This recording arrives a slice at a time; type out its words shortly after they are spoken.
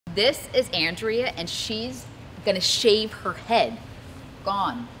This is Andrea, and she's gonna shave her head.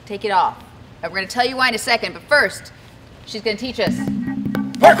 Gone. Take it off. We're gonna tell you why in a second, but first, she's gonna teach us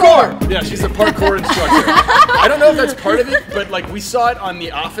parkour! Yeah, she's a parkour instructor. I don't know if that's part of it, but like we saw it on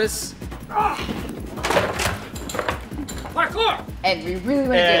The Office. Parkour! And we really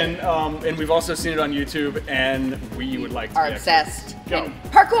want to do it. And we've also seen it on YouTube, and we would like to Are be obsessed. Go. And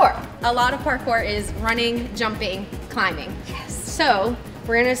parkour! A lot of parkour is running, jumping, climbing. Yes. So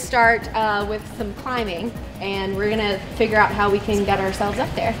we're gonna start with some climbing, and we're gonna figure out how we can get ourselves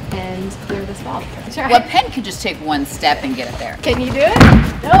up there and clear this wall. Try. Well, Penn could just take one step and get it there. Can you do it?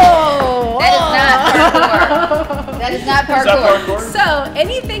 No! That is not parkour. That is not parkour. Is that So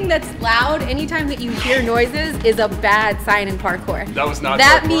anything that's loud, anytime that you hear noises, is a bad sign in parkour. That was not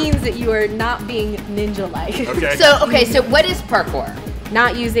That parkour. means that you are not being ninja-like. Okay. So what is parkour?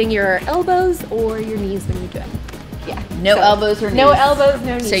 Not using your elbows or your knees when you do it. Yeah. No elbows or knees. No elbows,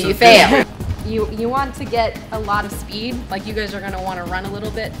 no knees. So you fail. You want to get a lot of speed, like you guys are gonna want to run a little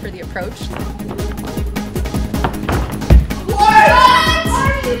bit for the approach. What?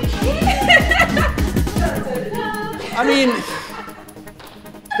 Are you kidding? I mean,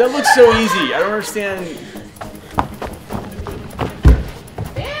 that looks so easy. I don't understand.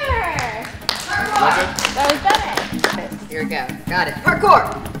 There! Was it? That was better. Here we go. Got it. Parkour!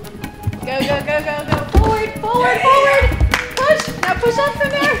 Go, go, go, go, go. Forward, forward, forward. Push. Now push up from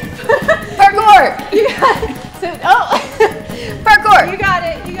there. Parkour! You got it. So, Parkour! You got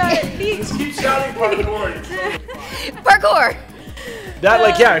it. You got it. Just keep shouting parkour. Parkour! That,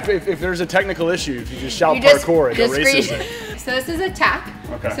 like, yeah, if there's a technical issue, if you just shout parkour, it erases it. So this is a tap.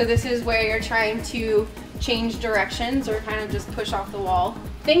 Okay. So this is where you're trying to change directions or kind of just push off the wall.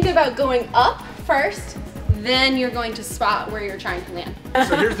 Think about going up first, then you're going to spot where you're trying to land.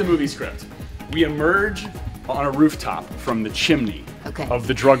 So here's the movie script. We emerge on a rooftop from the chimney of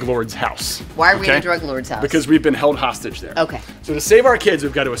the drug lord's house. Why are we in the drug lord's house? Because we've been held hostage there. Okay. So to save our kids,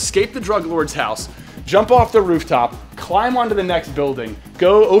 we've got to escape the drug lord's house, jump off the rooftop, climb onto the next building,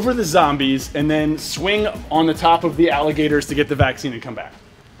 go over the zombies, and then swing on the top of the alligators to get the vaccine and come back.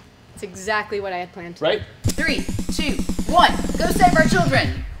 That's exactly what I had planned. Right? 3, 2, 1. Go save our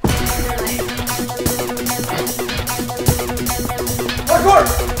children. Parkour!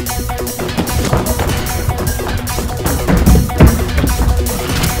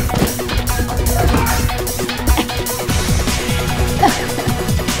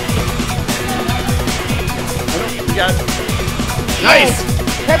 You got it. Nice!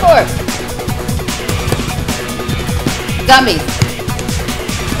 Parkour! Zombies.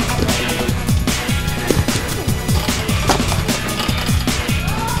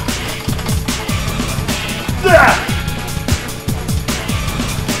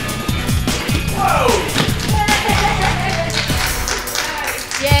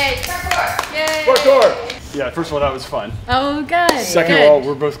 Yay! Parkour! Yay! Parkour! Yeah, first of all, that was fun. Oh, good. Second of all,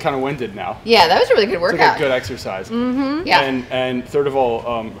 we're both kind of winded now. Yeah, that was a really good It's workout. like a good exercise. Mm-hmm. Yeah. And third of all,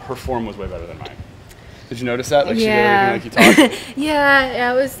 her form was way better than mine. Did you notice that? Like she did everything like you taught?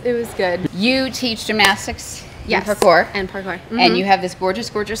 Yeah, it was good. You teach gymnastics Yes. and parkour. And parkour. And you have this gorgeous,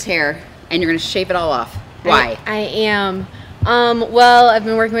 gorgeous hair, and you're going to shave it all off. Why? I am. Well, I've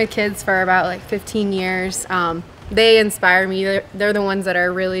been working with kids for about like 15 years. They inspire me. They're the ones that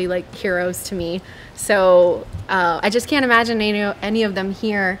are really like heroes to me. So I just can't imagine any of them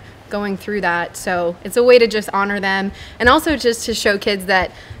here going through that. So it's a way to just honor them, and also just to show kids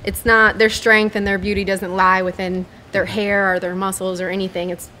that it's not their strength and their beauty doesn't lie within their hair or their muscles or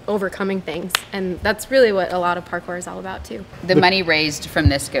anything. It's overcoming things, and that's really what a lot of parkour is all about too. The money raised from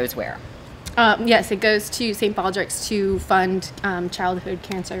this goes where? Yes, it goes to St. Baldrick's to fund childhood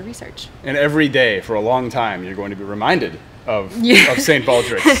cancer research. And every day for a long time, you're going to be reminded of St.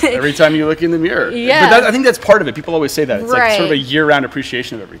 Baldrick's every time you look in the mirror. Yeah. But I think that's part of it. People always say that. It's like sort of a year-round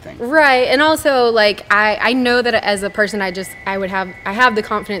appreciation of everything. Right, and also like I know that as a person, I have the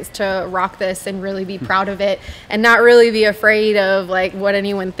confidence to rock this and really be proud of it, and not really be afraid of like what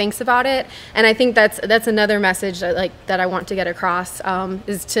anyone thinks about it. And I think that's another message that I want to get across,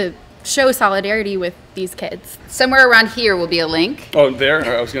 is to show solidarity with these kids. Somewhere around here will be a link. Oh, there?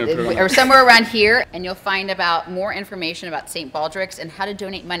 I was going to put it on. Or somewhere around here, and you'll find about more information about St. Baldrick's and how to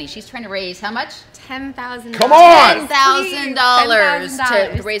donate money. She's trying to raise how much? $10,000. Come on!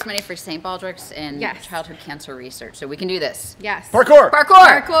 $10,000 to raise money for St. Baldrick's and childhood cancer research. So we can do this. Yes. Parkour!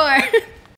 Parkour! Parkour.